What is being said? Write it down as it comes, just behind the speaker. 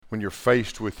when you're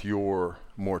faced with your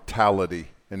mortality,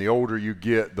 and the older you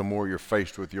get, the more you're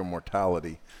faced with your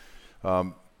mortality.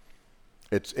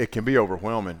 It can be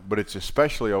overwhelming, but it's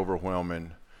especially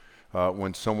overwhelming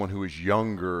when someone who is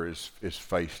younger is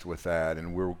faced with that.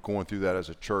 And we're going through that as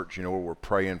a church, where we're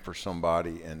praying for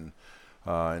somebody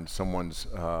and someone's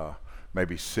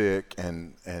maybe sick.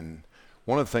 And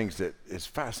one of the things that is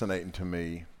fascinating to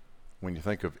me when you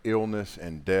think of illness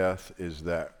and death is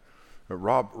that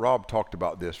Rob talked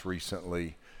about this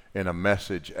recently in a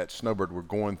message at Snowbird. We're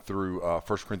going through 1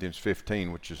 Corinthians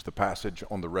 15, which is the passage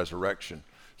on the resurrection.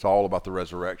 It's all about the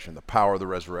resurrection, the power of the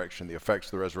resurrection, the effects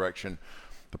of the resurrection,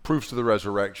 the proofs of the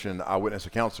resurrection, the eyewitness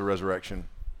accounts of the resurrection.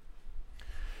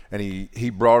 And he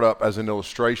brought up as an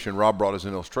illustration, Rob brought as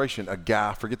an illustration, a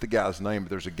guy, I forget the guy's name, but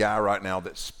there's a guy right now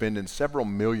that's spending several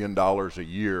 $1 million a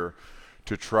year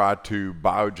to try to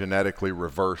biogenetically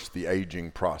reverse the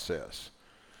aging process.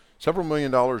 Several $1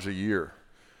 million a year.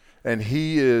 And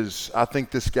I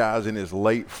think this guy's in his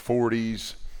late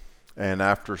 40s. And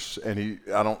I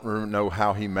don't really know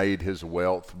how he made his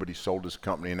wealth, but he sold his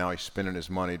company and now he's spending his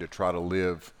money to try to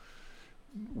live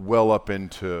well up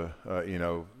into,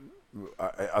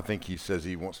 I think he says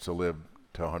he wants to live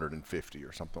to 150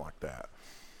 or something like that.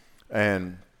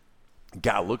 And the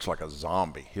guy looks like a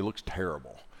zombie. He looks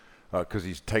terrible because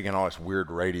he's taking all this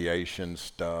weird radiation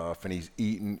stuff and he's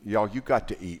eating. Y'all, you got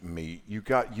to eat meat. You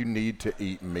need to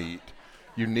eat meat.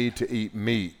 You need to eat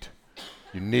meat.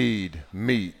 You need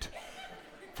meat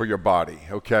for your body,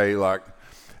 okay?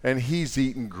 And he's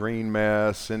eating green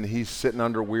mess, and he's sitting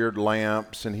under weird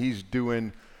lamps, and he's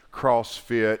doing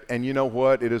CrossFit. And you know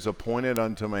what? It is appointed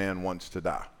unto man once to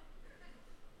die.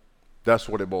 That's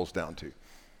what it boils down to.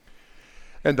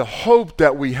 And the hope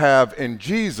that we have in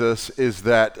Jesus is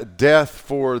that death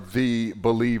for the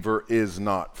believer is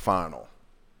not final.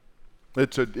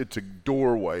 It's a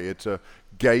doorway. It's a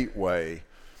gateway.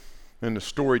 In the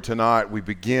story tonight, we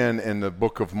begin in the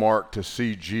book of Mark to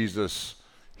see Jesus'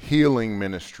 healing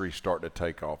ministry start to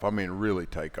take off. I mean, really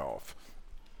take off.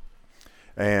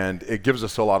 And it gives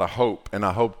us a lot of hope. And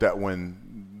I hope that when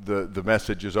the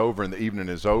message is over and the evening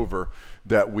is over,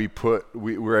 that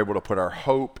we're able to put our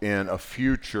hope in a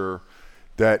future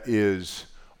that is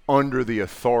under the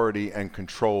authority and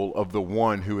control of the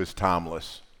one who is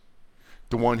timeless,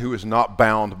 the one who is not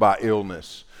bound by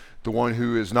illness, the one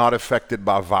who is not affected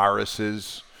by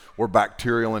viruses or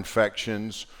bacterial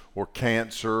infections or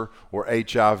cancer or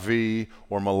HIV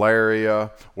or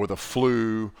malaria or the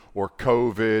flu or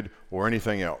COVID or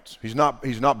anything else. He's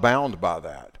not bound by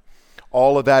that.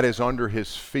 All of that is under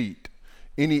his feet.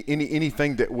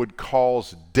 Anything that would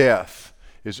cause death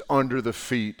is under the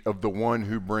feet of the one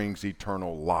who brings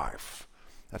eternal life.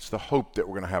 That's the hope that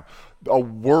we're going to have. A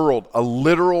world, a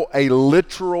literal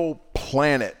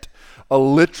planet, a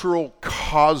literal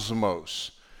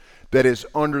cosmos that is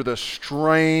under the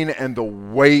strain and the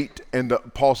weight and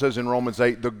Paul says in Romans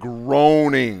 8, the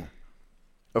groaning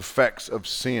effects of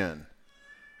sin.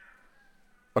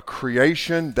 A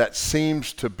creation that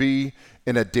seems to be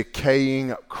in a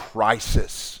decaying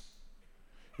crisis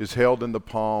is held in the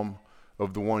palm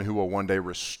of the one who will one day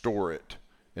restore it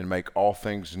and make all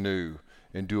things new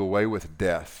and do away with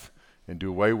death and do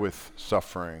away with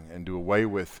suffering and do away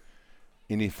with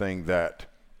anything that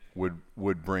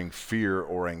would bring fear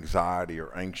or anxiety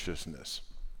or anxiousness.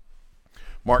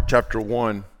 Mark chapter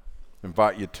 1, I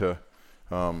invite you to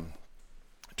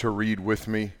read with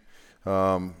me.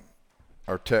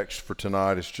 Our text for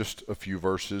tonight is just a few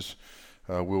verses.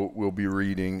 We'll be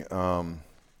reading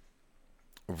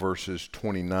verses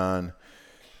 29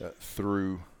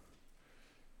 through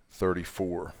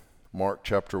 34. Mark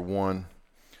chapter 1,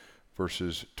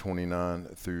 verses 29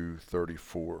 through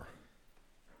 34.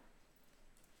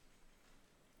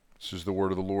 This is the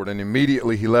word of the Lord. And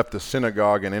immediately he left the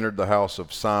synagogue and entered the house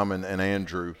of Simon and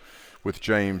Andrew with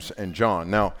James and John.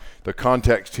 Now, the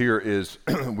context here is,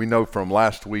 we know from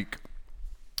last week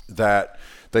that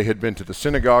they had been to the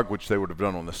synagogue, which they would have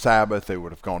done on the Sabbath. They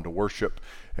would have gone to worship,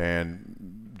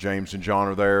 and James and John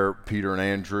are there, Peter and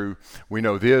Andrew. We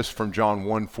know this from John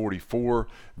 1:44,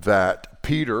 that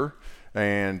Peter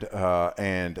and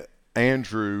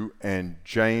Andrew and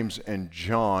James and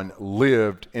John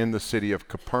lived in the city of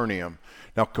Capernaum.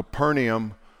 Now,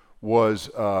 Capernaum was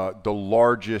the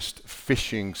largest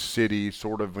fishing city,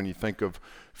 sort of when you think of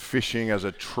fishing as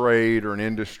a trade or an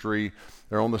industry.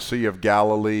 They're on the Sea of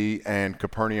Galilee, and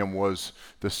Capernaum was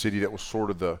the city that was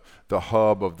sort of the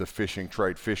hub of the fishing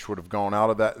trade. Fish would have gone out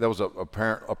of that. That was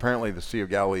apparently the Sea of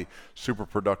Galilee, super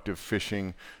productive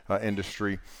fishing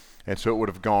industry, and so it would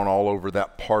have gone all over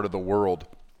that part of the world.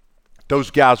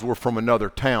 Those guys were from another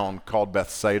town called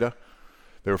Bethsaida.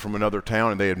 They were from another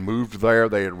town, and they had moved there.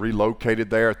 They had relocated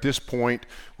there. At this point,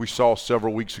 we saw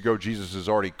several weeks ago, Jesus has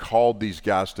already called these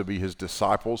guys to be his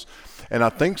disciples. And I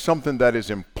think something that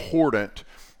is important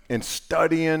in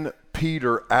studying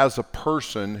Peter as a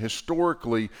person,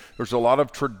 historically, there's a lot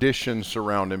of tradition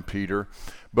surrounding Peter.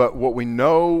 But what we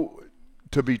know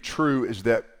to be true is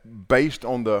that based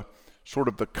on the sort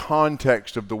of the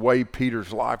context of the way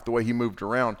Peter's life, the way he moved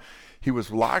around, he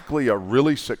was likely a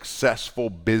really successful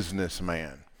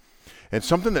businessman. And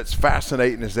something that's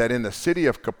fascinating is that in the city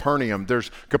of Capernaum,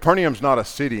 Capernaum's not a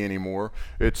city anymore.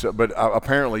 But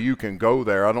apparently you can go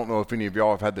there. I don't know if any of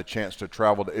y'all have had the chance to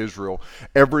travel to Israel.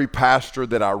 Every pastor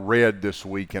that I read this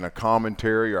week in a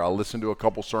commentary, or I listened to a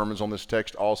couple sermons on this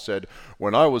text, all said,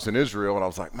 when I was in Israel, and I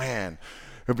was like, man,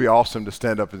 it'd be awesome to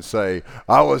stand up and say,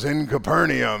 I was in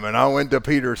Capernaum and I went to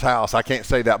Peter's house. I can't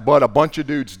say that, but a bunch of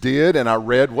dudes did, and I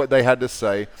read what they had to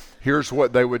say. Here's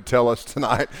what they would tell us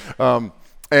tonight.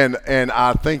 And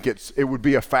I think it would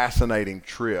be a fascinating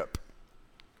trip.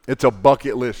 It's a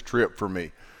bucket list trip for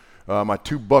me. My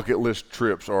 2 bucket list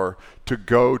trips are to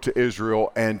go to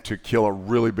Israel and to kill a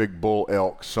really big bull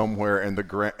elk somewhere in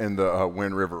the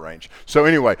Wind River Range. So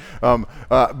anyway,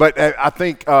 but I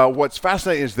think what's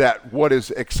fascinating is that what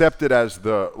is accepted as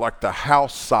the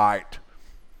house site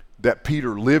that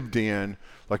Peter lived in,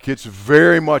 like it's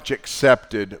very much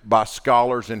accepted by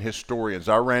scholars and historians.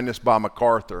 I ran this by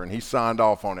MacArthur, and he signed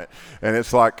off on it. And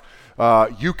it's like,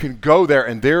 you can go there,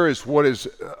 and there is what is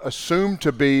assumed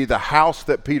to be the house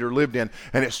that Peter lived in,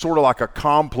 and it's sort of like a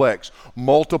complex,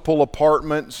 multiple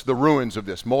apartments, the ruins of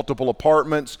this, multiple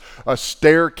apartments, a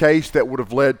staircase that would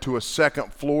have led to a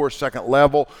second floor, second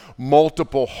level,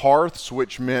 multiple hearths,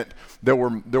 which meant there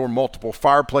were multiple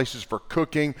fireplaces for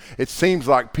cooking. It seems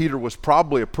like Peter was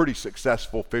probably a pretty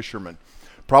successful fisherman.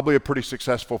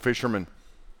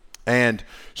 And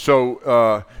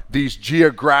so these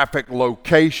geographic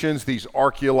locations, these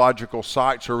archaeological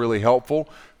sites are really helpful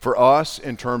for us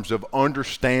in terms of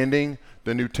understanding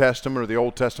the New Testament or the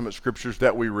Old Testament scriptures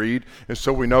that we read. And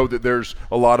so we know that there's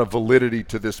a lot of validity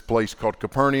to this place called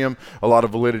Capernaum, a lot of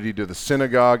validity to the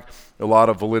synagogue, a lot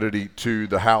of validity to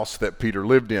the house that Peter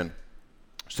lived in.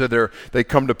 So they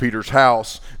come to Peter's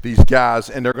house, these guys,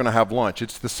 and they're going to have lunch.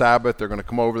 It's the Sabbath. They're going to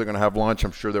come over. They're going to have lunch.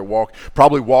 I'm sure they're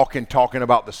probably walking, talking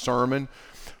about the sermon.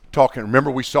 Remember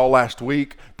we saw last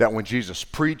week that when Jesus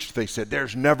preached, they said,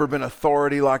 there's never been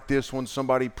authority like this when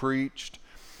somebody preached.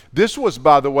 This was,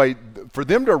 by the way, for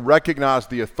them to recognize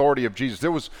the authority of Jesus.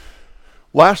 There was,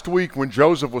 last week when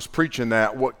Joseph was preaching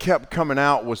that, what kept coming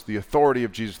out was the authority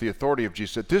of Jesus, the authority of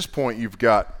Jesus. At this point, you've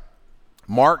got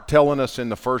Mark telling us in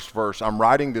the first verse, I'm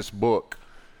writing this book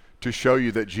to show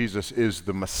you that Jesus is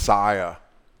the Messiah,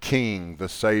 King, the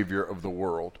Savior of the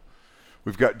world.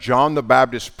 We've got John the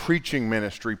Baptist preaching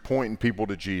ministry pointing people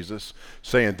to Jesus,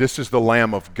 saying this is the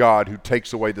Lamb of God who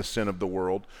takes away the sin of the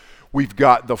world. We've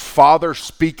got the Father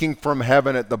speaking from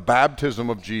heaven at the baptism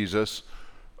of Jesus,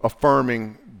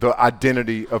 affirming the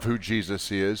identity of who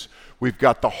Jesus is. We've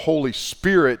got the Holy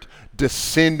Spirit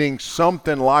descending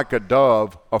something like a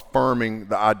dove, affirming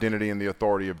the identity and the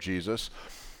authority of Jesus.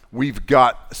 We've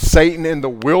got Satan in the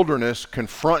wilderness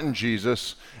confronting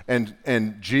Jesus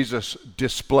and Jesus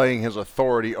displaying his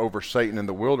authority over Satan in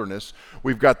the wilderness.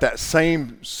 We've got that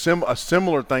a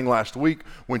similar thing last week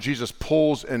when Jesus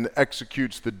pulls and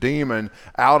executes the demon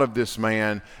out of this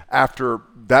man after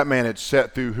that man had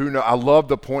sat through I love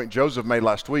the point Joseph made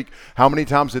last week. How many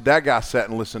times did that guy sit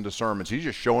and listen to sermons? He's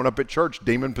just showing up at church,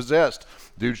 demon possessed.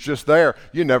 Dude's just there.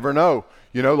 You never know.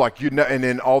 And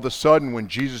then all of a sudden when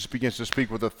Jesus begins to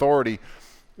speak with authority,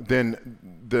 then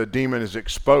the demon is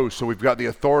exposed. So we've got the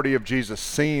authority of Jesus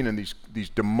seen in these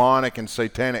demonic and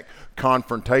satanic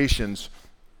confrontations.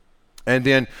 And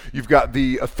then you've got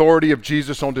the authority of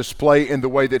Jesus on display in the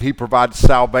way that he provides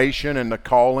salvation and the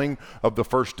calling of the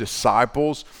first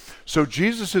disciples. So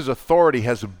Jesus' authority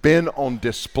has been on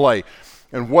display.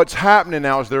 And what's happening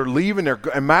now is they're leaving there.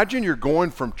 Imagine you're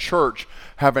going from church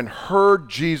having heard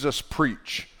Jesus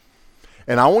preach.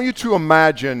 And I want you to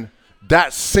imagine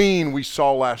that scene we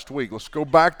saw last week. Let's go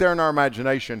back there in our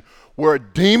imagination where a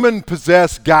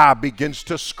demon-possessed guy begins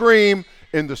to scream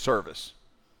in the service.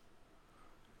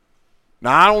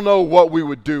 Now, I don't know what we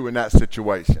would do in that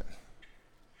situation.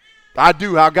 I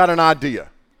do. I've got an idea.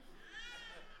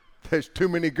 There's too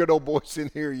many good old boys in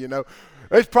here, you know.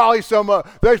 There's probably some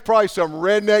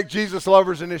redneck Jesus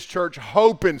lovers in this church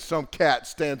hoping some cat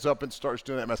stands up and starts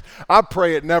doing that mess. I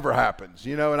pray it never happens,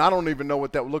 you know, and I don't even know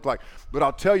what that would look like. But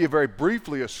I'll tell you very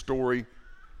briefly a story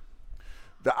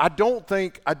that I don't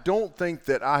think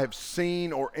that I have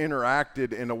seen or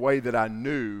interacted in a way that I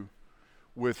knew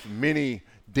with many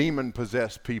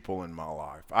demon-possessed people in my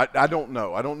life. I don't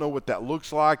know. I don't know what that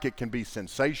looks like. It can be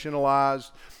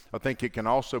sensationalized. I think it can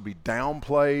also be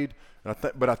downplayed,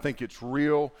 but I think it's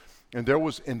real. And there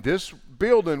was, in this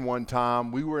building one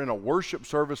time, we were in a worship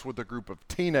service with a group of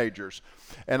teenagers,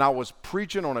 and I was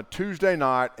preaching on a Tuesday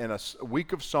night in a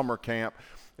week of summer camp,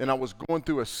 and I was going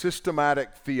through a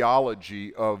systematic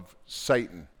theology of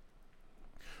Satan.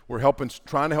 We're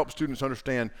trying to help students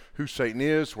understand who Satan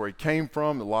is, where he came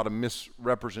from, a lot of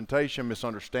misrepresentation,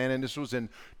 misunderstanding. This was in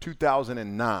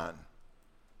 2009.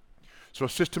 So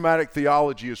systematic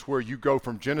theology is where you go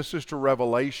from Genesis to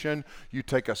Revelation, you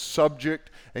take a subject,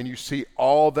 and you see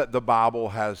all that the Bible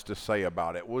has to say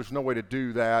about it. Well, there's no way to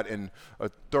do that in a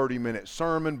 30-minute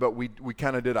sermon, but we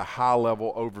kind of did a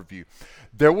high-level overview.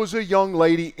 There was a young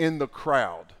lady in the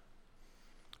crowd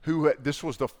this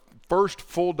was the first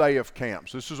full day of camp.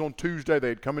 So this is on Tuesday. They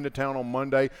had come into town on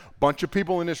Monday. A bunch of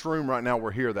people in this room right now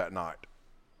were here that night.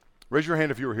 Raise your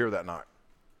hand if you were here that night.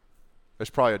 There's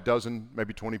probably a dozen,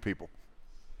 maybe 20 people.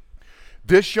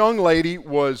 This young lady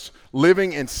was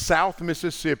living in South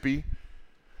Mississippi,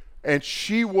 and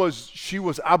she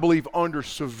was, I believe, under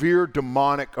severe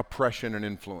demonic oppression and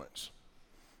influence.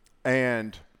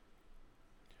 And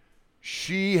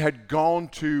she had gone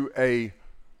to a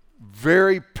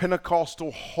very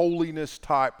Pentecostal holiness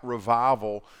type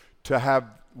revival to have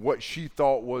what she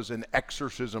thought was an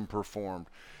exorcism performed.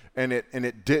 And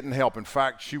it didn't help. In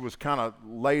fact, she was kind of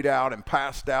laid out and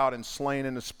passed out and slain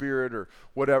in the spirit, or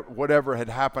whatever had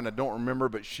happened. I don't remember,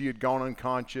 but she had gone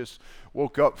unconscious,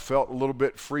 woke up, felt a little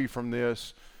bit free from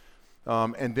this,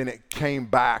 and then it came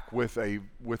back with a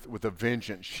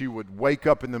vengeance. She would wake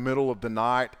up in the middle of the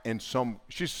night, and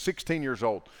she's 16 years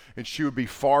old, and she would be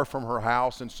far from her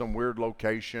house in some weird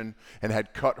location and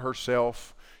had cut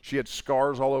herself. She had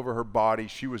scars all over her body.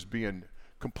 She was being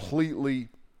completely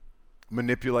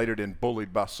manipulated and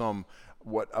bullied by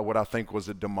what I think was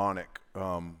a demonic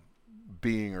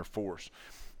being or force.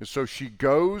 And so she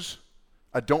goes,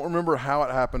 I don't remember how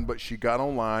it happened, but she got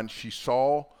online, she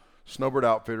saw Snowbird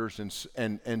Outfitters,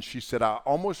 and she said, I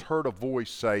almost heard a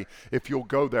voice say, if you'll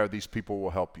go there, these people will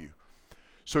help you.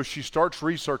 So she starts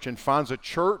researching, finds a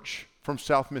church from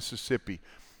South Mississippi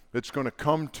that's going to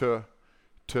come to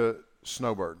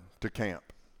Snowbird, to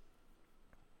camp.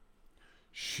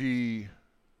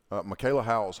 Michaela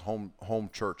Howell's home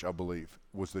church, I believe,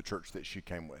 was the church that she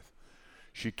came with.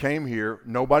 She came here,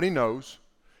 nobody knows,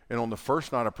 and on the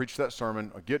first night I preached that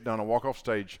sermon, I get done, I walk off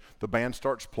stage, the band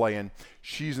starts playing,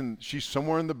 she's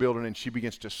somewhere in the building, and she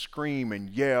begins to scream and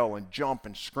yell and jump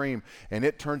and scream, and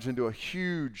it turns into a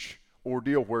huge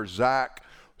ordeal where Zach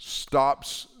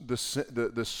stops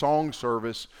the song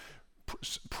service,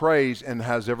 prays, and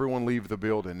has everyone leave the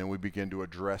building, and we begin to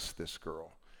address this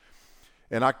girl.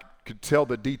 And I could tell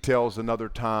the details another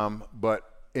time,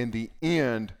 but in the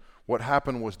end, what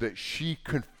happened was that she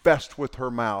confessed with her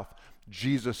mouth,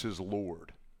 Jesus is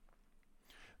Lord.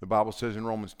 The Bible says in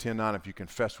Romans 10:9, if you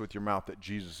confess with your mouth that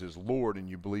Jesus is Lord and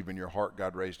you believe in your heart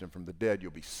God raised him from the dead,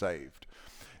 you'll be saved.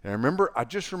 And I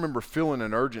just remember feeling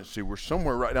an urgency where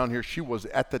somewhere right down here, she was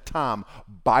at the time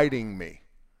biting me.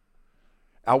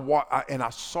 And I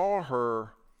saw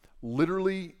her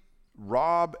literally,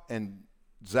 Rob and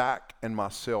Zach and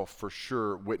myself for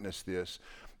sure witnessed this,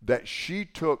 that she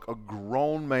took a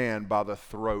grown man by the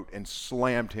throat and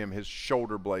slammed him. His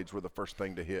shoulder blades were the first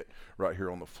thing to hit right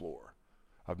here on the floor.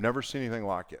 I've never seen anything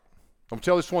like it. I'm going to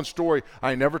tell this one story.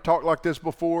 I ain't never talked like this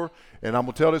before, and I'm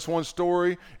going to tell this one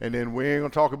story, and then we ain't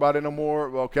going to talk about it no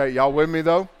more. Okay, y'all with me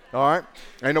though? All right?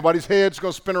 Ain't nobody's head's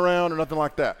going to spin around or nothing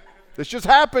like that. This just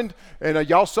happened, and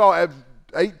y'all saw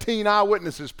 18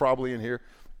 eyewitnesses probably in here.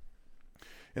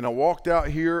 And I walked out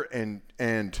here,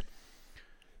 and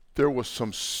there was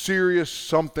some serious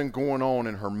something going on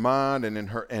in her mind and in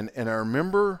her, and I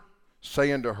remember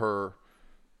saying to her,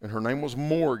 and her name was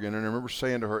Morgan, and I remember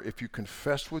saying to her, if you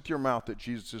confess with your mouth that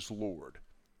Jesus is Lord,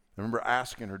 I remember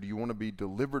asking her, do you want to be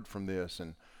delivered from this?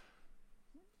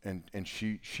 And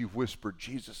she whispered,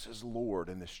 Jesus is Lord,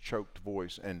 in this choked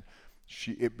voice, and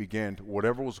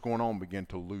whatever was going on began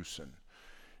to loosen.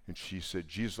 And she said,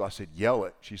 Jesus. I said, yell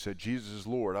it. She said, Jesus is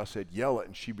Lord. I said, yell it.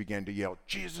 And she began to yell,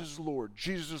 Jesus is Lord,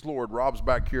 Jesus is Lord. Rob's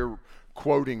back here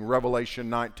quoting Revelation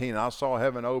 19. I saw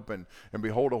heaven open, and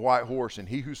behold a white horse, and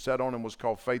he who sat on him was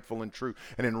called Faithful and True.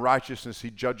 And in righteousness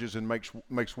he judges and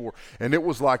makes war. And it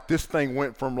was like this thing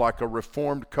went from like a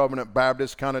Reformed Covenant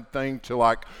Baptist kind of thing to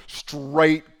like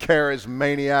straight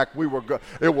charismaniac.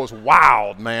 It was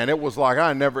wild, man. It was like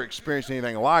I never experienced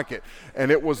anything like it. And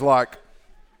it was like,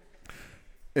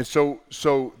 and so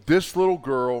this little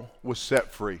girl was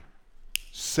set free.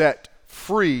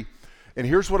 And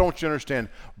here's what I want you to understand.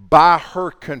 By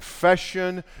her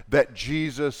confession that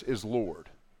Jesus is Lord.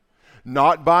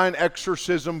 Not by an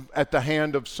exorcism at the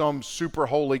hand of some super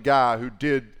holy guy who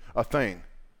did a thing.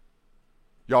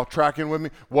 Y'all tracking with me?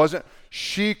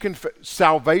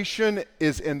 Salvation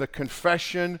is in the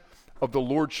confession of the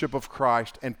lordship of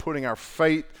Christ and putting our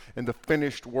faith in the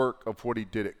finished work of what he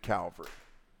did at Calvary.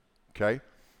 Okay?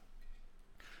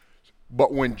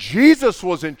 But when Jesus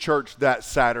was in church that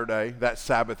Saturday, that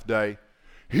Sabbath day,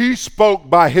 he spoke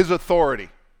by his authority.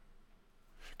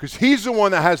 Because he's the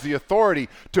one that has the authority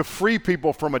to free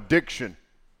people from addiction.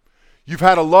 You've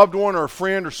had a loved one or a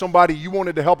friend or somebody, you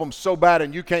wanted to help them so bad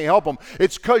and you can't help them.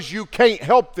 It's because you can't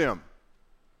help them.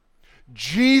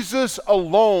 Jesus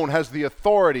alone has the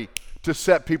authority to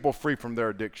set people free from their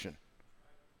addiction.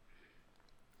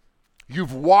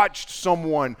 You've watched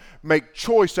someone make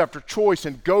choice after choice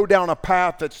and go down a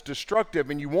path that's destructive,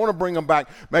 and you want to bring them back.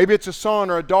 Maybe it's a son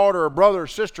or a daughter or a brother or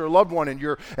sister or loved one,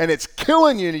 and it's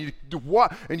killing you,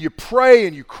 and you pray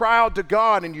and you cry out to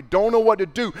God and you don't know what to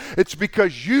do. It's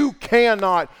because you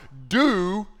cannot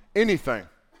do anything.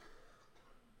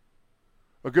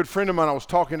 A good friend of mine, I was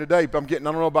talking today, I don't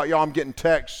know about y'all, I'm getting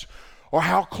texts. Or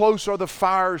how close are the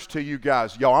fires to you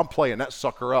guys? Y'all, I'm playing that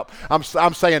sucker up. I'm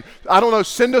saying, I don't know,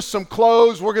 send us some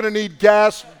clothes. We're going to need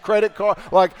gas, credit card,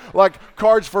 like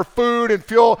cards for food and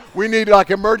fuel. We need like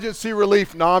emergency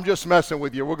relief. No, I'm just messing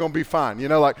with you. We're going to be fine.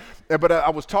 But I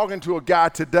was talking to a guy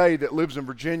today that lives in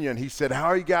Virginia, and he said, how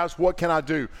are you guys? What can I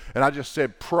do? And I just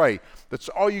said, pray. That's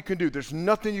all you can do. There's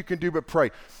nothing you can do but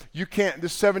pray. You can't,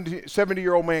 this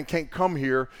 70-year-old man can't come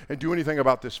here and do anything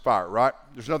about this fire, right?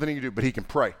 There's nothing he can do, but he can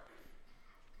pray.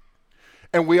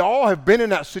 And we all have been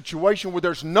in that situation where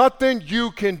there's nothing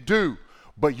you can do,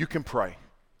 but you can pray.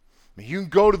 You can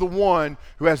go to the one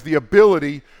who has the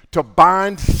ability to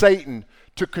bind Satan,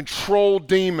 to control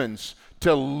demons,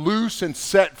 to loose and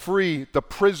set free the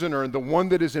prisoner and the one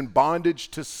that is in bondage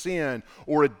to sin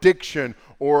or addiction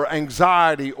or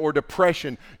anxiety or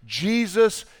depression.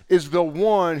 Jesus is the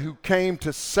one who came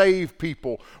to save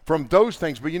people from those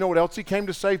things. But you know what else he came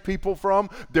to save people from?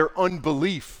 Their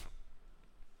unbelief.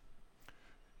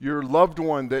 Your loved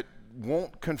one that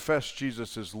won't confess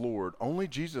Jesus as Lord, only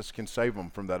Jesus can save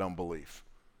them from that unbelief.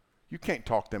 You can't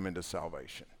talk them into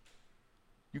salvation.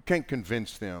 You can't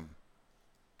convince them.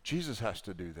 Jesus has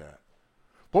to do that.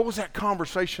 What was that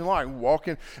conversation like?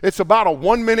 Walking, it's about a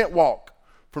 1-minute walk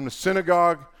from the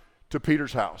synagogue to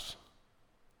Peter's house.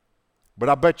 But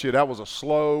I bet you that was a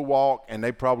slow walk, and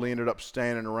they probably ended up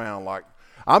standing around like,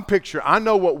 I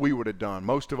know what we would have done.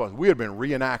 Most of us, we would have been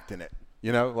reenacting it.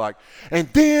 And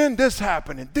then this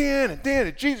happened,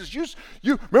 and Jesus,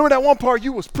 you remember that one part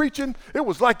you was preaching? It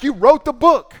was like you wrote the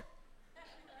book.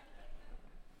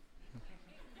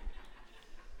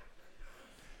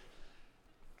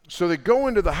 So they go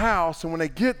into the house, and when they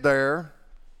get there,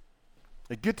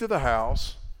 they get to the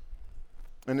house,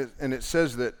 and it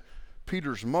says that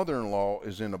Peter's mother-in-law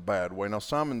is in a bad way. Now,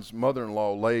 Simon's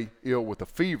mother-in-law lay ill with a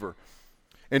fever,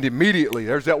 and immediately,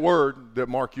 there's that word that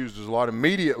Mark uses a lot,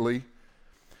 immediately,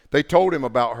 they told him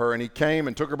about her, and he came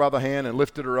and took her by the hand and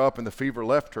lifted her up, and the fever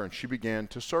left her, and she began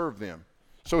to serve them.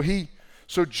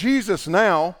 So Jesus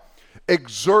now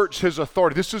exerts his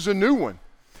authority. This is a new one.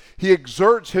 He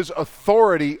exerts his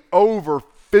authority over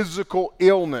physical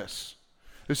illness.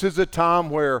 This is a time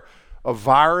where a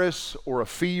virus or a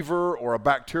fever or a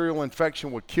bacterial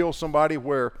infection would kill somebody,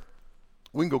 where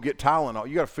we can go get Tylenol.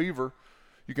 You got a fever,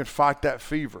 you can fight that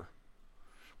fever.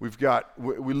 We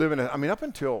live in up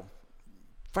until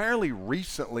fairly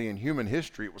recently in human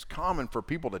history, it was common for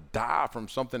people to die from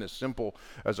something as simple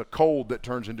as a cold that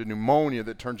turns into pneumonia,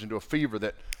 that turns into a fever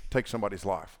that takes somebody's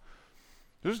life.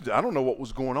 I don't know what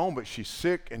was going on, but she's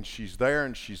sick and she's there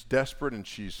and she's desperate and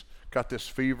she's got this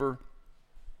fever.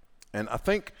 And I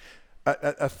think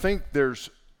there's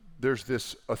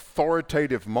this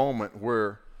authoritative moment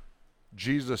where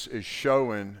Jesus is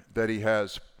showing that he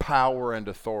has power and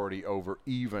authority over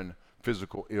even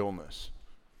physical illness.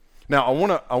 Now,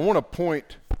 I want to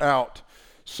point out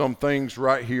some things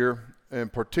right here,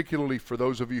 and particularly for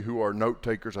those of you who are note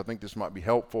takers, I think this might be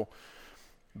helpful,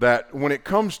 that when it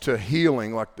comes to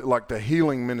healing, like the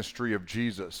healing ministry of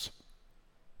Jesus,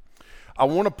 I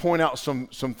want to point out some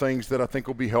things that I think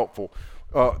will be helpful.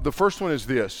 The first one is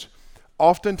this.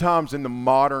 Oftentimes in the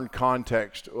modern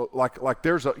context, like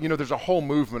there's a whole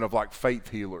movement of like faith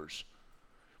healers,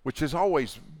 which has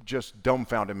always just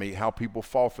dumbfounded me how people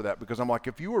fall for that, because I'm like,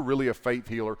 if you were really a faith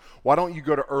healer, why don't you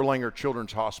go to Erlanger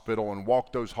Children's Hospital and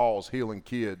walk those halls healing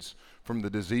kids from the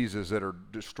diseases that are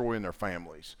destroying their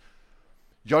families?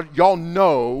 Y'all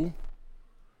know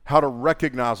how to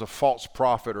recognize a false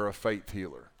prophet or a faith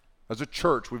healer. As a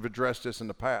church, we've addressed this in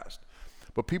the past.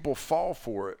 But people fall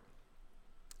for it.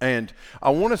 And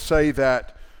I want to say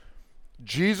that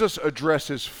Jesus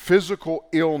addresses physical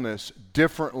illness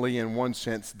differently in one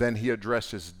sense than he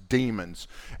addresses demons.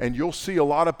 And you'll see a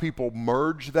lot of people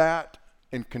merge that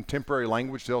in contemporary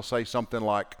language. They'll say something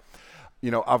like,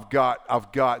 I've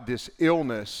got this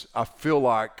illness. I feel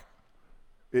like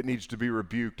it needs to be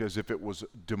rebuked as if it was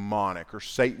demonic, or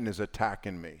Satan is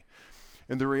attacking me.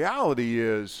 And the reality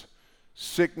is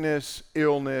sickness,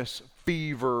 illness,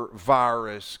 fever,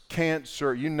 virus,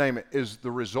 cancer, you name it, is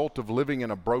the result of living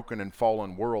in a broken and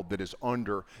fallen world that is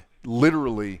under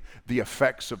literally the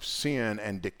effects of sin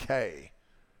and decay.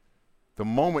 The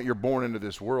moment you're born into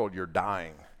this world, you're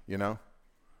dying,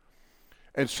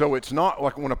 And so it's not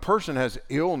like when a person has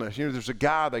illness, there's a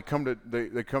guy, they come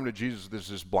to Jesus, there's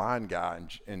this blind guy,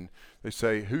 and they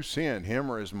say, who sinned,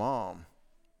 him or his mom?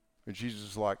 And Jesus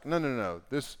is like, no,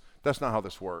 that's not how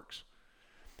this works.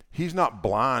 He's not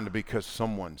blind because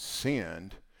someone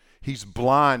sinned. He's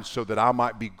blind so that I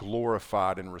might be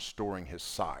glorified in restoring his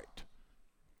sight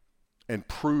and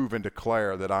prove and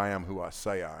declare that I am who I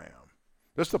say I am.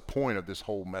 That's the point of this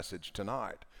whole message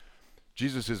tonight.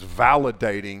 Jesus is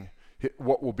validating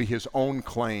what will be his own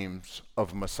claims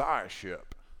of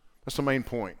messiahship. That's the main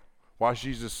point. Why is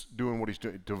Jesus doing what he's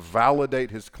doing? To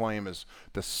validate his claim as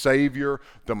the Savior,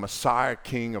 the Messiah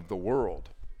King of the world.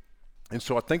 And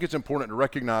so I think it's important to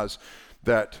recognize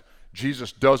that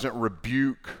Jesus doesn't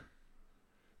rebuke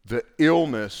the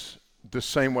illness the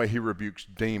same way he rebukes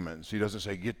demons. He doesn't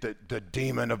say, get the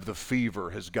demon of the fever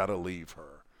has got to leave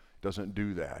her. He doesn't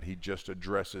do that. He just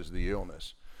addresses the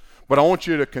illness. But I want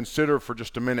you to consider for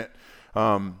just a minute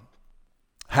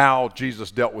how Jesus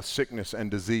dealt with sickness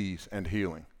and disease and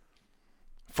healing.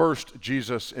 First,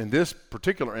 Jesus in this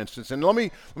particular instance, and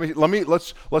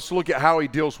let's look at how he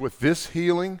deals with this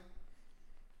healing.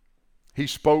 He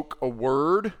spoke a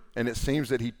word, and it seems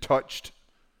that he touched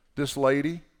this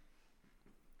lady,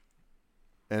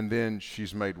 and then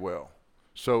she's made well.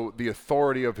 So the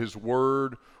authority of his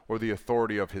word or the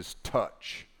authority of his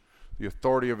touch. The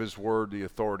authority of his word, the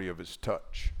authority of his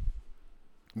touch.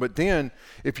 But then,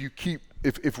 if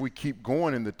we keep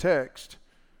going in the text,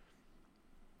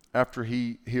 after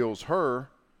he heals her,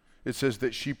 it says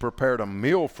that she prepared a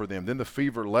meal for them. Then the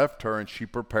fever left her, and she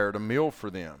prepared a meal for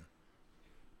them.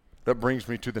 That brings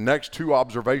me to the next two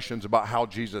observations about how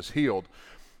Jesus healed.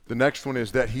 The next one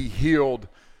is that he healed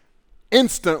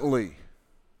instantly.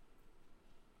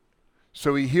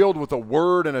 So he healed with a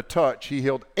word and a touch. He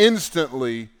healed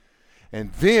instantly.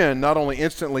 And then, not only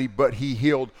instantly, but he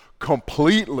healed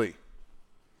completely.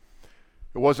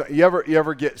 It wasn't, you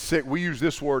ever get sick? We use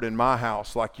this word in my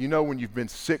house, like, when you've been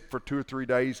sick for 2 or 3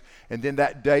 days, and then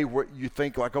that day where you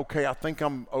think like, okay, I think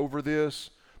I'm over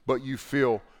this, but you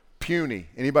feel puny.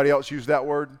 Anybody else use that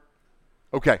word?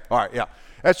 Okay, all right, yeah.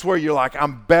 That's where you're like,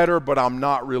 I'm better, but I'm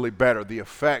not really better. The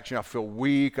effects, I feel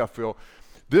weak,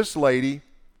 This lady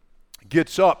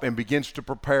gets up and begins to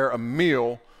prepare a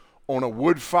meal on a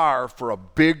wood fire for a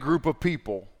big group of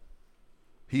people.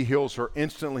 He heals her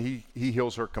instantly. He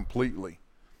heals her completely.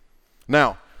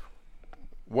 Now,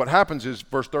 what happens is,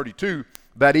 verse 32,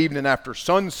 that evening after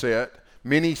sunset,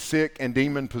 many sick and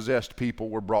demon-possessed people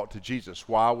were brought to Jesus.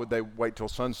 Why would they wait till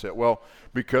sunset? Well,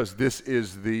 because this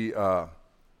is the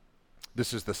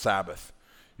Sabbath.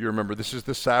 You remember, this is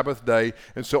the Sabbath day,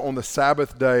 and so on the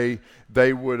Sabbath day,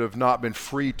 they would have not been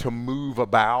free to move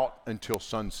about until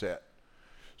sunset.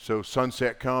 So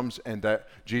sunset comes, and that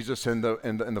Jesus and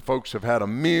the folks have had a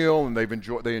meal, and they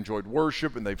enjoyed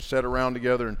worship, and they've sat around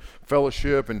together in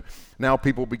fellowship, and now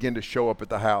people begin to show up at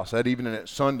the house. That evening at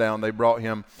sundown, they brought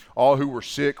him all who were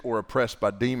sick or oppressed by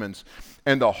demons,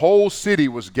 and the whole city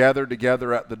was gathered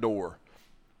together at the door.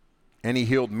 And he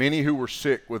healed many who were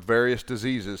sick with various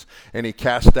diseases, and he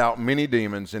cast out many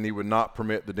demons, and he would not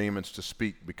permit the demons to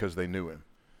speak because they knew him.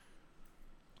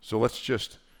 So let's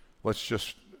just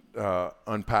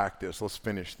unpack this. Let's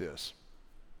finish this.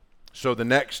 So the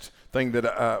next thing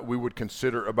that we would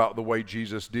consider about the way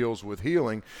Jesus deals with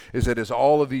healing is that as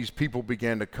all of these people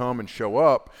began to come and show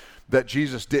up, that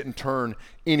Jesus didn't turn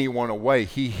anyone away.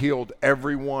 He healed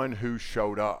everyone who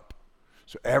showed up.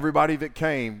 So everybody that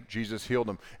came, Jesus healed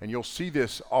them. And you'll see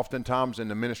this oftentimes in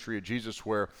the ministry of Jesus,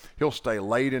 where he'll stay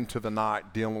late into the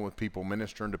night dealing with people,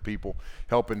 ministering to people,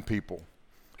 helping people.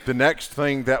 The next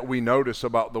thing that we notice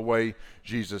about the way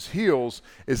Jesus heals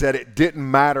is that it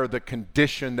didn't matter the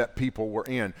condition that people were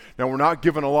in. Now, we're not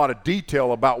given a lot of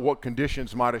detail about what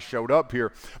conditions might have showed up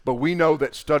here, but we know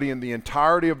that studying the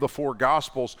entirety of the 4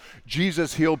 Gospels,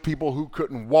 Jesus healed people who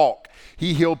couldn't walk.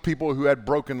 He healed people who had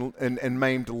broken and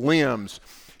maimed limbs.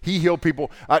 He healed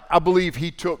people. I believe he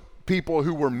took people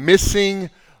who were missing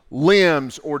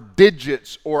limbs or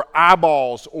digits or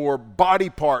eyeballs or body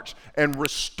parts and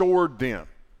restored them.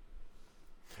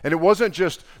 And it wasn't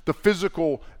just the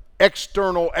physical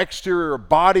exterior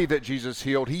body that Jesus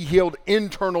healed. He healed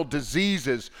internal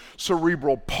diseases,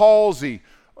 cerebral palsy.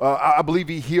 I believe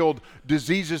he healed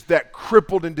diseases that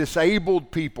crippled and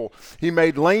disabled people. He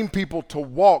made lame people to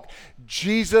walk.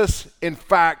 Jesus, in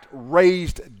fact,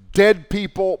 raised dead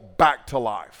people back to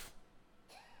life.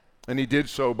 And he did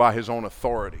so by his own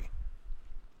authority.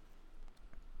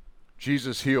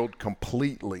 Jesus healed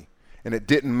completely, and it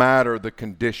didn't matter the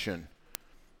condition.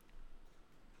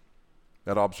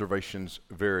 That observation's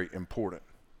very important.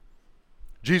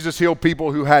 Jesus healed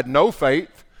people who had no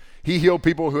faith. He healed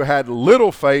people who had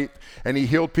little faith, and he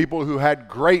healed people who had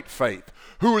great faith.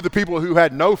 Who were the people who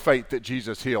had no faith that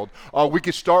Jesus healed? We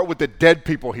could start with the dead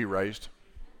people he raised.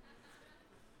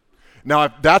 Now,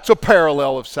 if that's a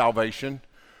parallel of salvation.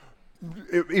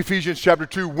 Ephesians chapter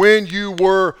 2, when you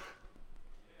were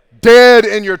dead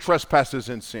in your trespasses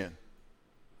and sin,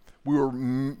 we were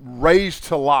raised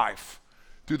to life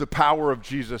through the power of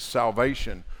Jesus'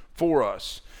 salvation for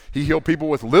us. He healed people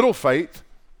with little faith.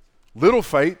 Little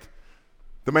faith.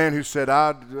 The man who said,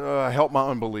 I'd help my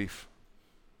unbelief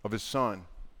of his son.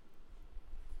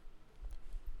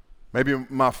 Maybe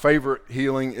my favorite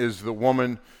healing is the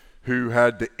woman who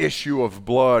had the issue of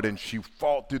blood, and she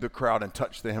fought through the crowd and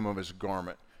touched the hem of his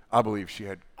garment. I believe she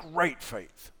had great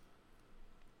faith.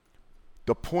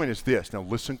 The point is this. Now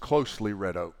listen closely,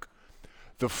 Red Oak.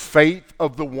 The faith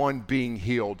of the one being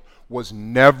healed was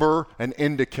never an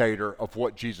indicator of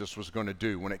what Jesus was going to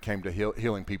do when it came to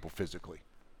healing people physically.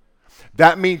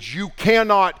 That means you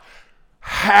cannot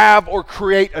have or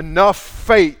create enough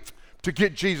faith to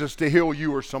get Jesus to heal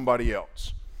you or somebody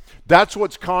else. That's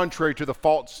what's contrary to the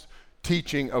false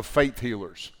teaching of faith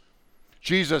healers.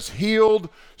 Jesus healed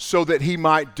so that he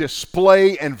might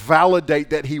display and validate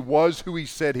that he was who he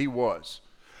said he was.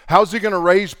 How's he going to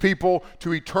raise people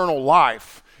to eternal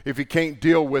life if he can't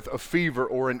deal with a fever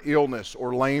or an illness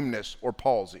or lameness or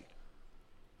palsy?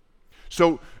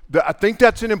 So I think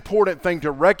that's an important thing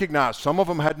to recognize. Some of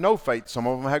them had no faith. Some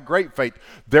of them had great faith.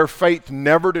 Their faith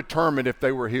never determined if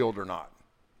they were healed or not.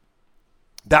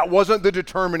 That wasn't the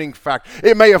determining fact.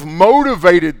 It may have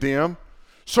motivated them.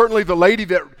 Certainly the lady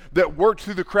that worked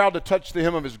through the crowd to touch the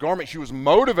hem of his garment, she was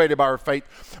motivated by her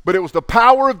faith, but it was the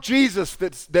power of Jesus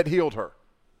that healed her.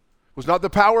 It was not the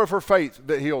power of her faith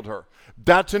that healed her.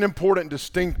 That's an important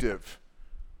distinctive.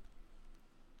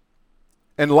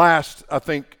 And last, I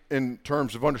think, in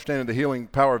terms of understanding the healing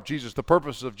power of Jesus, the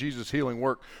purpose of Jesus' healing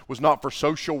work was not for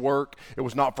social work. It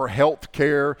was not for health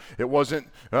care. It wasn't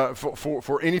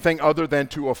for anything other than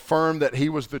to affirm that he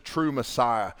was the true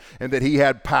Messiah and that he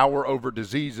had power over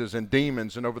diseases and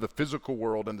demons and over the physical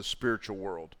world and the spiritual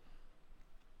world.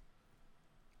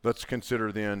 Let's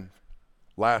consider then,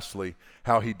 lastly,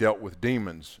 how he dealt with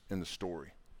demons in the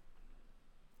story.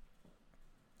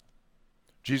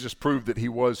 Jesus proved that he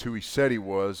was who he said he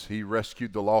was. He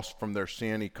rescued the lost from their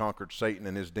sin. He conquered Satan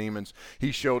and his demons.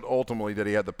 He showed ultimately that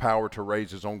he had the power to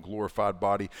raise his own glorified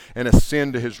body and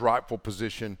ascend to his rightful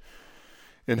position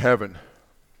in heaven.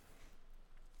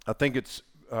 I think it's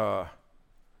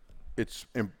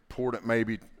important,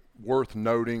 maybe worth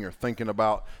noting or thinking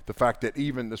about the fact that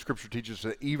even the scripture teaches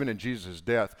that even in Jesus'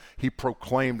 death, he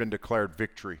proclaimed and declared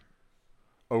victory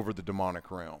over the demonic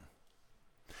realm.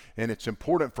 And it's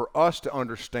important for us to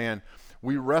understand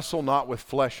we wrestle not with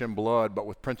flesh and blood, but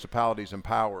with principalities and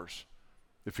powers,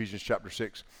 Ephesians chapter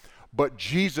 6. But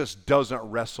Jesus doesn't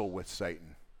wrestle with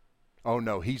Satan. Oh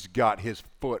no, he's got his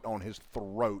foot on his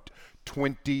throat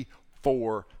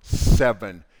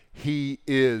 24/7. He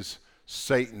is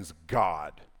Satan's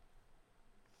God.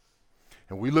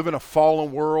 And we live in a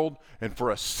fallen world, and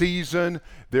for a season,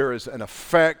 there is an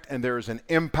effect, and there is an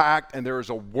impact, and there is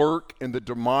a work in the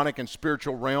demonic and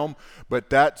spiritual realm, but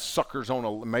that sucker's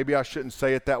maybe I shouldn't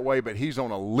say it that way, but he's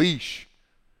on a leash,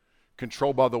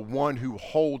 controlled by the one who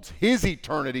holds his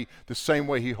eternity the same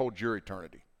way he holds your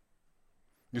eternity.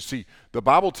 You see, the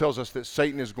Bible tells us that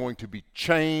Satan is going to be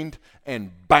chained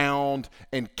and bound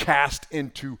and cast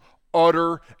into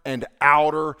utter and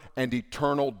outer and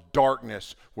eternal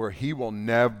darkness where he will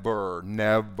never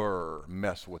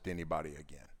mess with anybody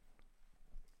again.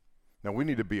 Now we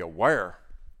need to be aware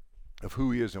of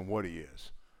who he is and what he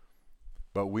is,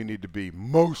 but we need to be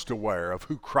most aware of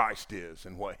who Christ is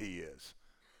and what he is.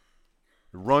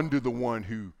 Run to the one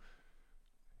who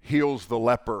heals the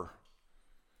leper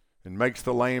and makes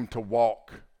the lame to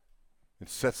walk and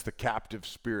sets the captive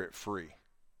spirit free.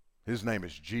 His name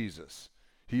is Jesus.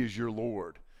 He is your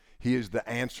Lord. He is the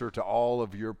answer to all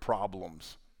of your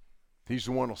problems. He's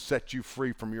the one who will set you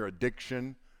free from your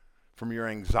addiction, from your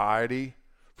anxiety,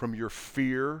 from your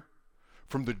fear,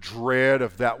 from the dread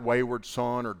of that wayward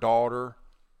son or daughter.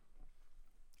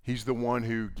 He's the one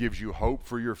who gives you hope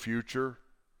for your future.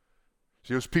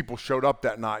 See, those people showed up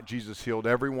that night. Jesus healed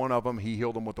every one of them. He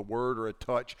healed them with a word or a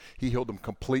touch. He healed them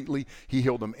completely. He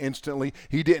healed them instantly.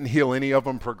 He didn't heal any of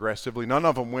them progressively. None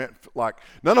of them left, like,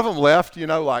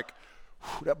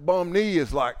 that bum knee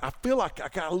is like, I feel like I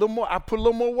got a little more, I put a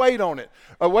little more weight on it.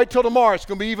 Wait till tomorrow, it's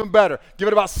going to be even better. Give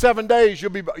it about 7 days,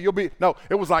 you'll be, no,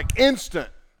 it was like instant.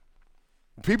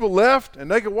 People left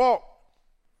and they could walk.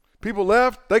 People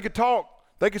left, they could talk,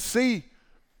 they could see.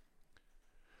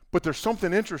 But there's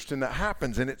something interesting that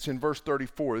happens, and it's in verse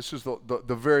 34. This is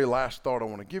the very last thought I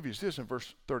want to give you. Is this in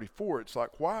verse 34? It's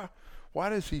like, why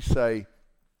does he say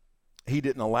he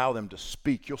didn't allow them to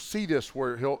speak? You'll see this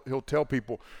where he'll tell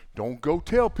people, don't go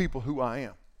tell people who I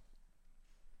am.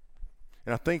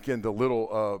 And I think in the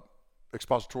little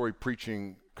expository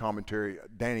preaching commentary,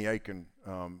 Danny Aiken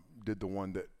did the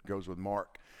one that goes with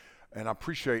Mark. And I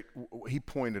appreciate, he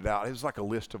pointed out, it was like a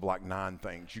list of like 9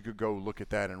 things. You could go look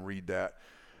at that and read that.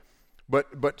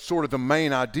 But sort of the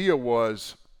main idea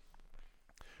was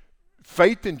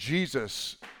faith in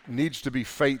Jesus needs to be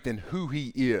faith in who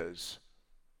he is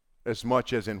as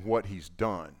much as in what he's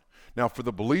done. Now, for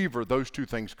the believer, those two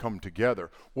things come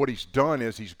together. What he's done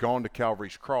is he's gone to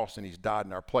Calvary's cross and he's died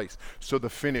in our place. So the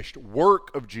finished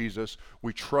work of Jesus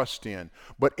we trust in.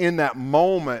 But in that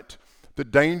moment, the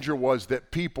danger was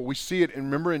that people, we see it, and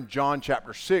remember in John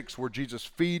chapter 6 where Jesus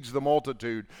feeds the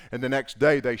multitude and the next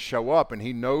day they show up and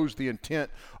he knows the intent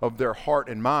of their heart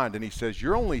and mind, and he says,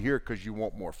 you're only here because you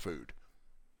want more food.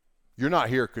 You're not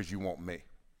here because you want me.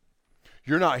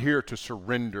 You're not here to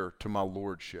surrender to my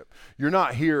lordship. You're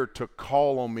not here to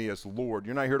call on me as Lord.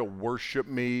 You're not here to worship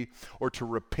me or to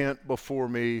repent before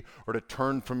me or to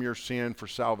turn from your sin for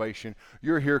salvation.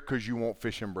 You're here because you want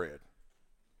fish and bread.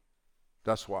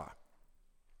 That's why.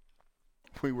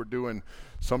 We were doing,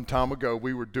 some time ago,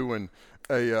 we were doing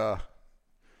a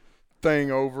thing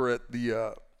over at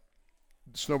the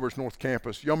Snowbirds North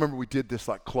Campus. Y'all remember we did this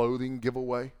like clothing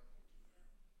giveaway?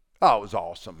 Oh, it was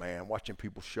awesome, man, watching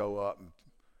people show up.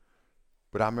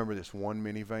 But I remember this one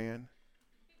minivan.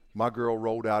 My girl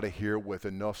rolled out of here with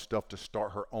enough stuff to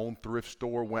start her own thrift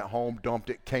store, went home, dumped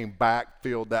it, came back,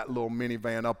 filled that little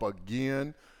minivan up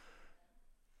again.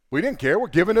 We didn't care. We're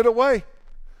giving it away.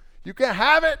 You can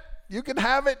have it. You can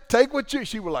have it. Take what you,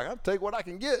 she was like, I'll take what I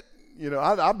can get.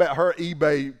 I bet her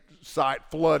eBay site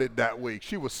flooded that week.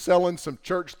 She was selling some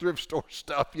church thrift store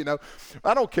stuff,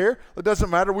 I don't care. It doesn't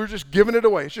matter. We're just giving it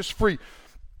away. It's just free.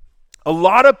 A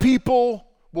lot of people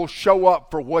will show up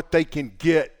for what they can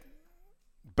get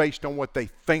based on what they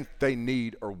think they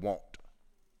need or want.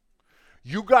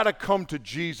 You got to come to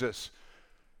Jesus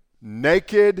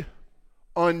naked,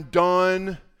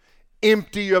 undone,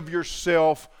 empty of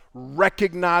yourself,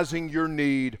 recognizing your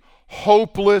need,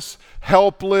 hopeless,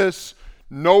 helpless,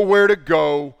 nowhere to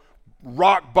go,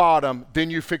 rock bottom. Then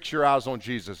you fix your eyes on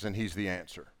Jesus and he's the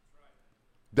answer.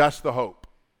 That's the hope.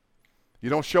 You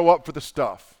don't show up for the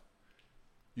stuff.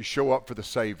 You show up for the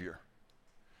Savior.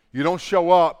 You don't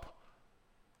show up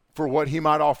for what he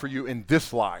might offer you in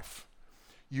this life.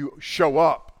 You show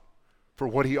up for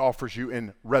what he offers you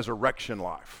in resurrection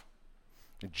life.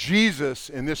 Jesus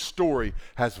in this story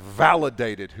has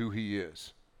validated who he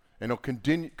is, and he'll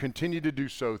continue to do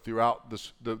so throughout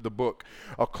the book.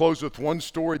 I'll close with one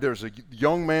story. There's a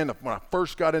young man, when I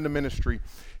first got into ministry,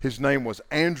 his name was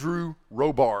Andrew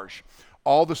Robarge.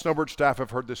 All the Snowbird staff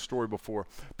have heard this story before.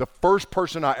 The first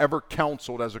person I ever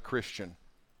counseled as a Christian.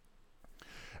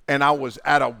 And I was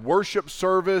at a worship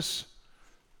service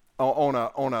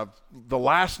on the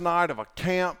last night of a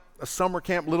summer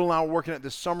camp. Little and I were working at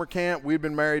this summer camp. We'd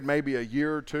been married maybe a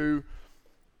year or two.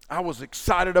 I was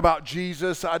excited about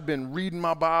Jesus. I'd been reading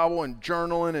my Bible and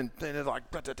journaling, and it's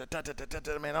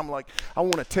like, man, I'm like, I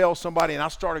want to tell somebody.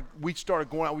 And we started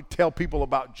going out. We'd tell people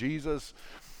about Jesus.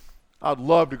 I'd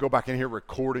love to go back and hear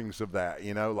recordings of that,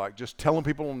 like just telling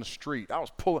people on the street. I'm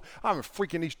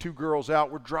freaking these 2 girls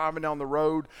out. We're driving down the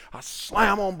road. I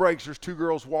slam on brakes. There's 2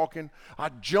 girls walking. I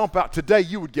jump out. Today,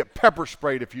 you would get pepper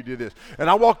sprayed if you did this. And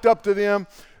I walked up to them,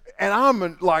 and I'm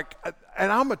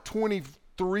a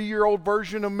 23-year-old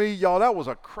version of me. Y'all, that was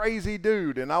a crazy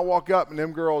dude. And I walk up, and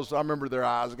them girls, I remember their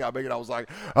eyes got big, and I was like,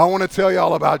 I want to tell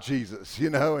y'all about Jesus,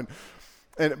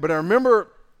 But I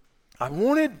remember I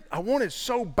wanted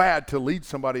so bad to lead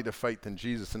somebody to faith in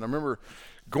Jesus. And I remember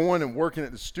going and working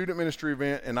at the student ministry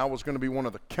event, and I was going to be one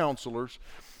of the counselors.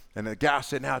 And the guy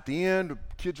said, now at the end, the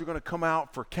kids are going to come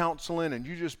out for counseling, and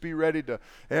you just be ready to,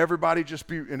 everybody just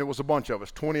be, and it was a bunch of us,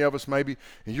 20 of us maybe,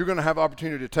 and you're going to have the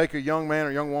opportunity to take a young man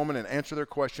or young woman and answer their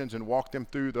questions and walk them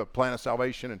through the plan of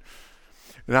salvation.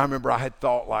 And I remember I had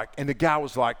thought and the guy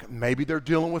was like, maybe they're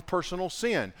dealing with personal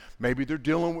sin. Maybe they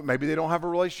don't have a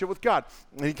relationship with God.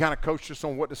 And he kind of coached us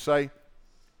on what to say.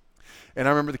 And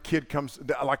I remember the kid comes,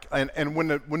 and when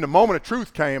the moment of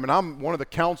truth came, and I'm one of the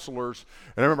counselors,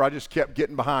 and I remember I just kept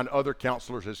getting behind other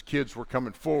counselors as kids were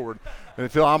coming forward, and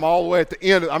until I'm all the way at the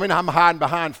end. I'm hiding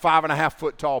behind 5.5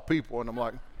 foot tall people, and I'm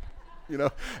like,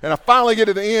 and I finally get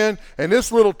to the end, and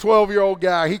this little 12-year-old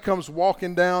guy, he comes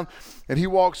walking down, and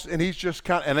he's just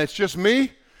and it's just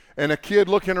me and a kid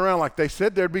looking around like they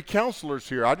said there'd be counselors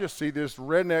here. I just see this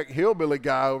redneck hillbilly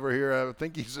guy over here. I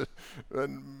think he's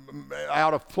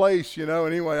out of place,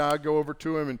 Anyway, I go over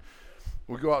to him, and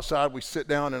we go outside. We sit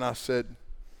down, and I said,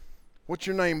 "What's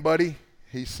your name, buddy?"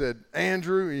 He said,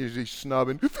 "Andrew." He's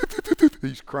snubbing.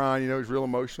 He's crying, he's real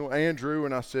emotional. "Andrew."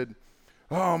 And I said,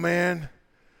 "Oh, man,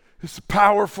 it's a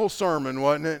powerful sermon,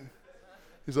 wasn't it?"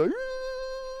 He's like,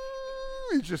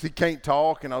 he can't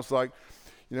talk. And I was like,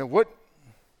 what?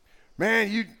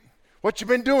 Man, what you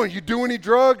been doing? You do any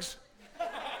drugs?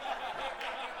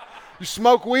 You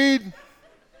smoke weed?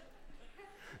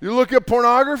 You look at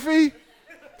pornography?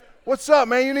 What's up,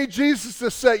 man? You need Jesus to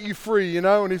set you free,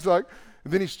 And he's like,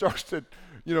 and then he starts to,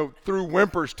 through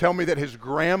whimpers, tell me that his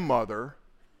grandmother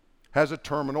has a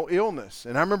terminal illness.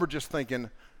 And I remember just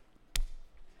thinking,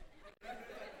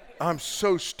 I'm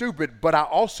so stupid, but I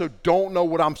also don't know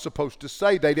what I'm supposed to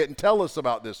say. They didn't tell us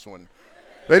about this one.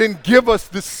 They didn't give us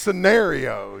this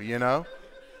scenario,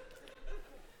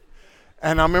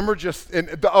 And I remember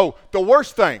the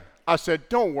worst thing, I said,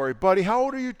 "Don't worry, buddy. How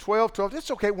old are you? 12?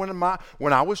 It's okay. When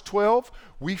I was 12,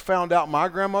 we found out my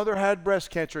grandmother had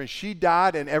breast cancer, and she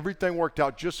died, and everything worked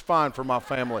out just fine for my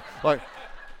family."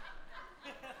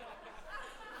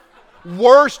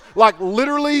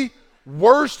 Literally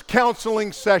worst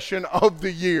counseling session of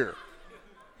the year.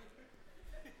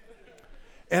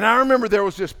 And I remember there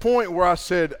was this point where I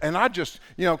said, and I just,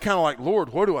 kind of like, "Lord,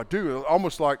 what do I do?"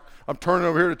 Almost like I'm turning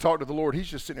over here to talk to the Lord. He's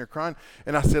just sitting there crying.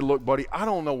 And I said, "Look, buddy, I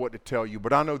don't know what to tell you,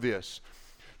 but I know this.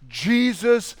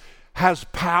 Jesus has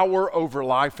power over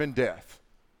life and death.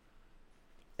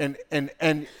 And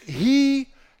he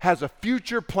has a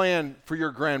future plan for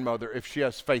your grandmother if she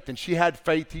has faith." And she had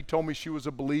faith. He told me she was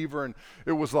a believer, and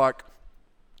it was like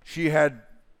she had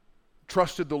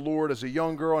trusted the Lord as a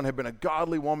young girl and had been a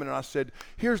godly woman. And I said,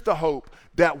 here's the hope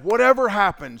that whatever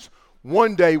happens,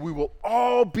 one day we will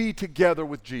all be together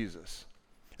with Jesus.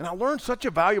 And I learned such a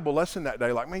valuable lesson that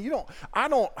day. I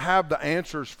don't have the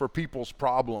answers for people's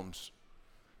problems,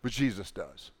 but Jesus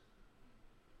does.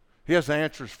 He has the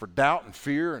answers for doubt and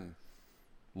fear and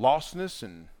lostness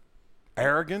and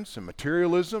arrogance and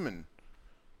materialism, and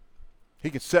he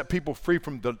can set people free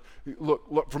from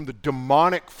from the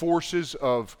demonic forces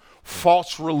of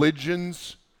false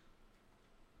religions.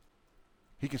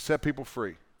 He can set people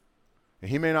free. And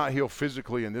he may not heal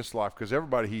physically in this life, because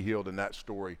everybody he healed in that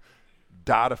story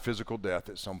died a physical death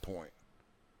at some point.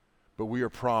 But we are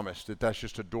promised that that's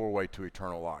just a doorway to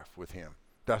eternal life with him.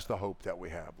 That's the hope that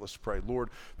we have. Let's pray. Lord,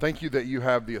 thank you that you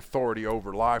have the authority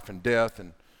over life and death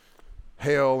and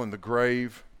hell and the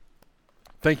grave.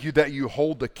 Thank you that you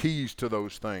hold the keys to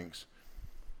those things.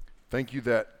 Thank you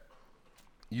that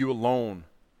you alone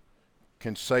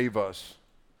can save us.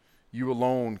 You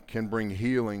alone can bring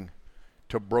healing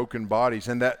to broken bodies,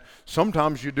 and that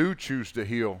sometimes you do choose to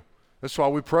heal. That's why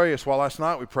we pray. That's why last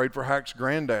night we prayed for Hack's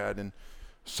granddad and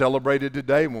celebrated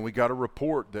today when we got a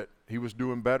report that he was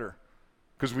doing better,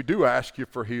 because we do ask you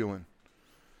for healing.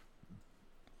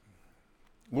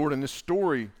 Lord, in this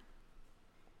story,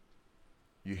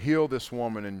 you heal this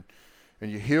woman,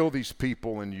 and you heal these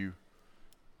people, and you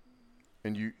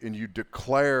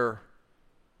declare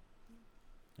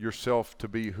yourself to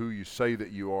be who you say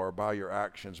that you are by your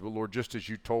actions. But Lord, just as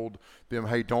you told them,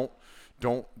 hey, don't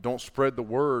spread the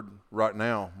word right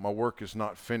now. My work is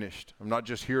not finished. I'm not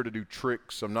just here to do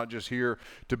tricks. I'm not just here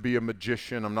to be a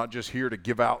magician. I'm not just here to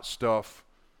give out stuff.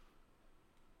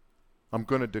 I'm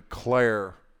going to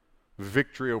declare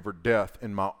victory over death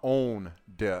in my own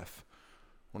death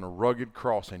on a rugged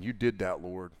cross. And you did that,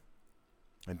 Lord.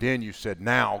 And then you said,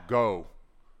 now go.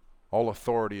 All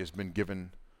authority has been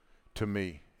given to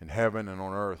me in heaven and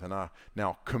on earth. And I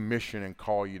now commission and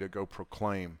call you to go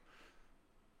proclaim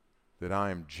that I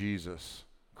am Jesus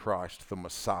Christ, the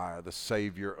Messiah, the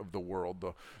Savior of the world,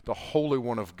 the Holy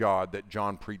One of God that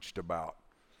John preached about,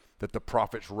 that the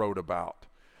prophets wrote about,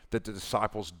 that the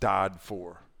disciples died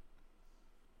for.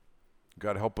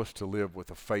 God, help us to live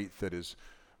with a faith that is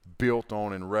built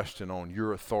on and resting on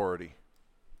your authority,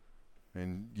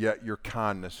 and yet your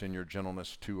kindness and your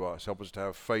gentleness to us. Help us to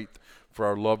have faith for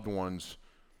our loved ones,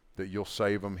 that you'll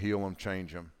save them, heal them,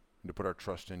 change them, and to put our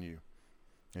trust in you.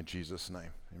 In Jesus'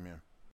 name, amen.